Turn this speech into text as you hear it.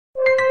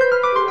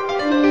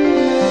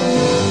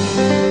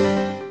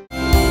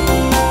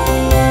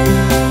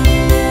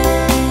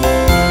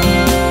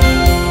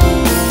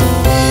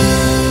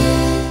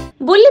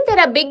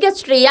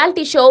Biggest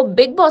reality show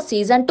big boss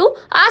season 2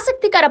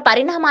 ఆసక్తికర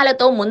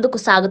పరిణామాలతో ముందుకు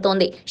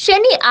సాగుతోంది.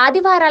 శని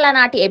ఆదివారాల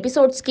నాటి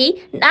ఎపిసోడ్స్ కి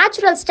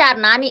natural star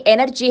Nani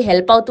energy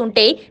help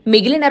అవుతుంటే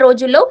మిగిలిన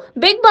రోజుల్లో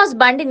బిగ్ బాస్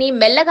బండిని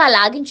మెల్లగా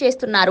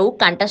లాగించేస్తున్నారు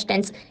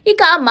కంటెస్టెంట్స్.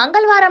 ఇక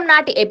మంగళవారం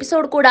నాటి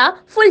ఎపిసోడ్ కూడా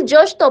ఫుల్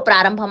జోష్ తో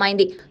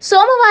ప్రారంభమైంది.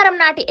 సోమవారం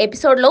నాటి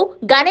ఎపిసోడ్ లో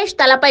గణేష్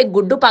తలపై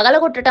గుడ్డు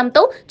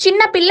పగలగొట్టడంతో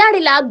చిన్న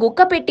పిల్లాడిలా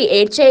గుక్కపెట్టి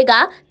ఏడ్చేయగా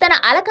తన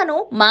అలకను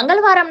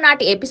మంగళవారం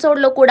నాటి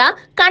ఎపిసోడ్ లో కూడా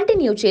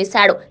కంటిన్యూ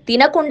చేశాడు.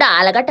 తినకుండా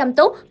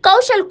అలగటంతో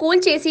కౌశల్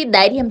కూల్ చేసి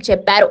ధైర్యం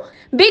చెప్పారు.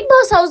 బిగ్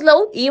బాస్ హౌస్ లో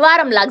ఈ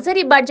వారం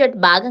లగ్జరీ బడ్జెట్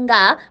భాగంగా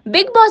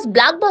big boss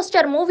black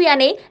buster movie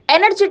అనే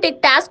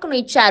ఎనర్జెటిక్ టాస్క్ ను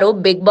ఇచ్చారు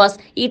బిగ్ బాస్.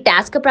 ఈ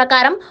టాస్క్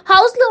ప్రకారం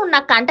హౌస్ లో ఉన్న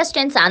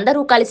కంటెస్టెంట్స్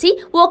అందరూ కలిసి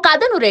ఓ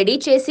కథను రెడీ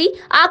చేసి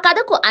ఆ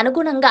కథకు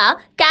అనుగుణంగా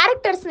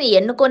క్యారెక్టర్స్ ని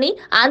ఎన్నుకొని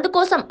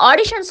అందుకోసం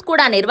ఆడిషన్స్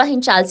కూడా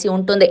నిర్వహించాల్సి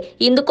ఉంటుంది.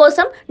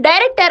 ఇందుకోసం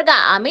డైరెక్టర్ గా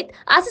అమిత్,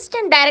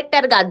 అసిస్టెంట్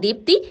డైరెక్టర్ గా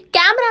దీప్తి,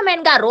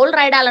 కెమెరామెన్ గా రోల్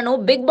రైడర్లను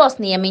బిగ్ బాస్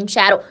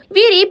నియమించారు.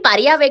 వీరి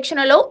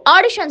పర్యవేక్షణలో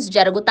ఆడిషన్స్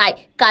జరుగుతాయి.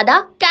 కథ,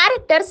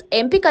 క్యారెక్టర్స్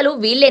ఎంపికలు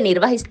వీళ్లే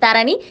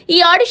నిర్వహిస్తారని, ఈ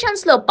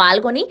ఆడిషన్స్ లో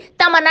పాల్గొని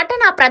తమ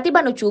నటన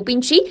ప్రతిభను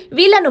చూపించి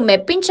వీళ్లను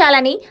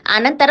మెప్పించాలని,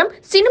 అనంతరం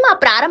సినిమా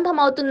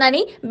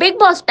ప్రారంభమవుతుందని బిగ్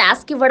బాస్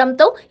టాస్క్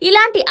ఇవ్వడంతో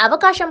ఇలాంటి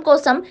అవకాశం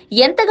కోసం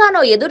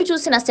ఎంతగానో ఎదురు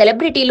చూసిన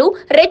సెలబ్రిటీలు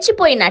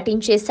రెచ్చిపోయి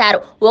నటించేశారు.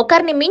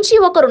 ఒకరిని మించి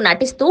ఒకరు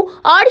నటిస్తూ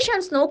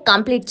ఆడిషన్స్ ను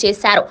కంప్లీట్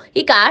చేశారు.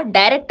 ఇక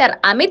director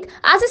Amit,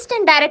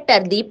 assistant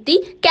director Deepti,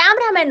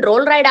 cameraman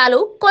role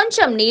రైడాలు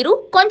కొంచెం నీరు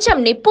కొంచెం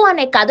నిప్పు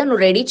అనే కథను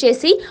రెడీ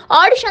చేసి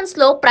ఆడిషన్స్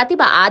లో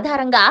ప్రతిభ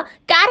ఆధారంగా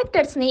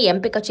క్యారెక్టర్స్ ని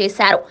ఎంపిక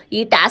చేశారు.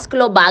 ఈ టాస్క్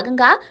లో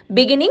భాగంగా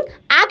beginning,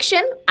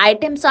 action,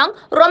 item song,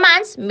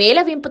 romance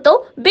మేళవింపుతో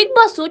big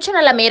boss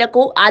సూచనల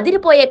మేరకు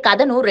అదిరిపోయే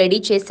కథను రెడీ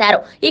చేశారు.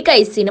 ఇక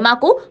ఈ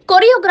సినిమాకు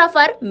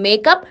కొరియోగ్రాఫర్,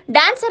 మేకప్,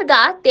 డాన్సర్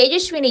గా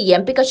తేజస్విని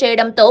ఎంపిక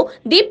చేయడంతో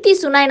దీప్తి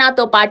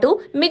సునైనాతో పాటు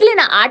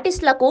మిగిలిన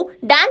ఆర్టిస్టులకు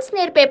డాన్స్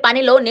నేర్పే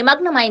పనిలో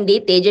నిమగ్నమైంది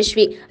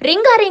తేజస్వి.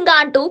 రింగా రింగా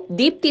అంటూ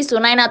దీప్తి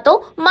సునైనాతో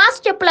మాస్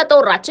స్టెప్పులతో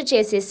రచ్చ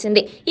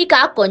చేసేసింది.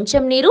 ఇక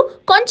కొంచెం నీరు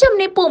కొంచెం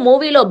నిప్పు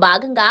మూవీలో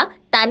భాగంగా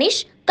Tanishq,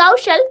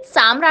 Kaushal,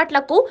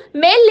 సామ్రాట్లకు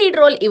male lead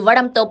role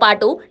ఇవ్వడంతో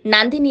పాటు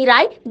Nandini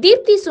Roy,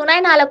 Deepti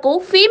సునైనాలకు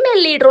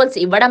female lead roles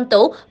ఇవ్వడంతో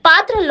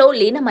పాత్రల్లో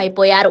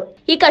లీనమైపోయారు.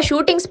 ఇక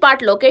షూటింగ్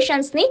స్పాట్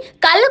లొకేషన్స్ ని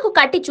కళ్లకు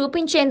కట్టి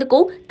చూపించేందుకు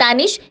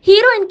తనిష్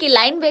హీరోయిన్ కి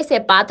లైన్ వేసే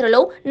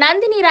పాత్రలో,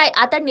 నందిని రాయ్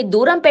అతడిని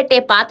దూరం పెట్టే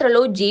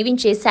పాత్రలో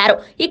జీవించేశారు.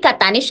 ఇక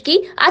తనిష్ కి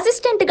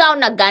అసిస్టెంట్ గా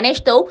ఉన్న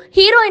గణేష్ తో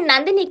హీరోయిన్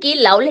నందినికి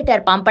లవ్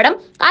లెటర్ పంపడం,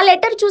 ఆ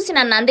లెటర్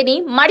చూసిన నందిని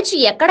మడిచి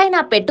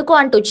ఎక్కడైనా పెట్టుకో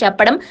అంటూ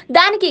చెప్పడం,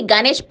 దానికి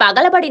గణేష్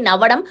పగలబడి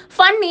నవ్వడం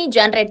ఫన్ ని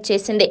జనరేట్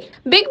చేసింది.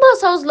 బిగ్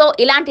బాస్ హౌస్ లో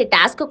ఇలాంటి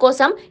టాస్క్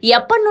కోసం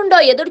ఎప్పటి నుండో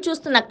ఎదురు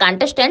చూస్తున్న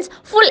కంటెస్టెంట్స్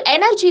ఫుల్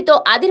ఎనర్జీతో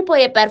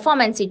అదిరిపోయే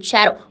పెర్ఫార్మెన్స్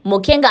ఇచ్చారు.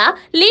 ముఖ్యంగా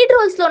లీడ్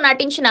రోల్స్ లో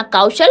నటించిన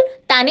కౌశల్,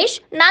 తనిష్,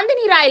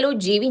 నందిని రాయలు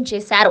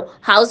జీవించేశారు.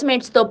 హౌస్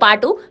మేట్స్ తో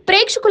పాటు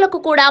ప్రేక్షకులకు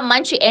కూడా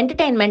మంచి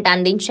ఎంటర్టైన్మెంట్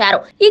అందించారు.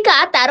 ఇక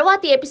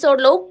తర్వాతి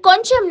ఎపిసోడ్ లో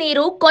కొంచెం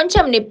నీరు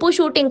కొంచెం నిప్పు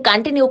షూటింగ్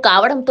కంటిన్యూ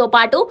కావడంతో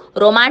పాటు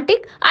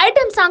రొమాంటిక్,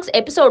 ఐటెం సాంగ్స్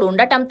ఎపిసోడ్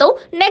ఉండటంతో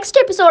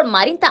నెక్స్ట్ ఎపిసోడ్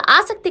మరింత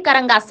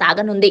ఆసక్తికరంగా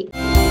సాగనుంది.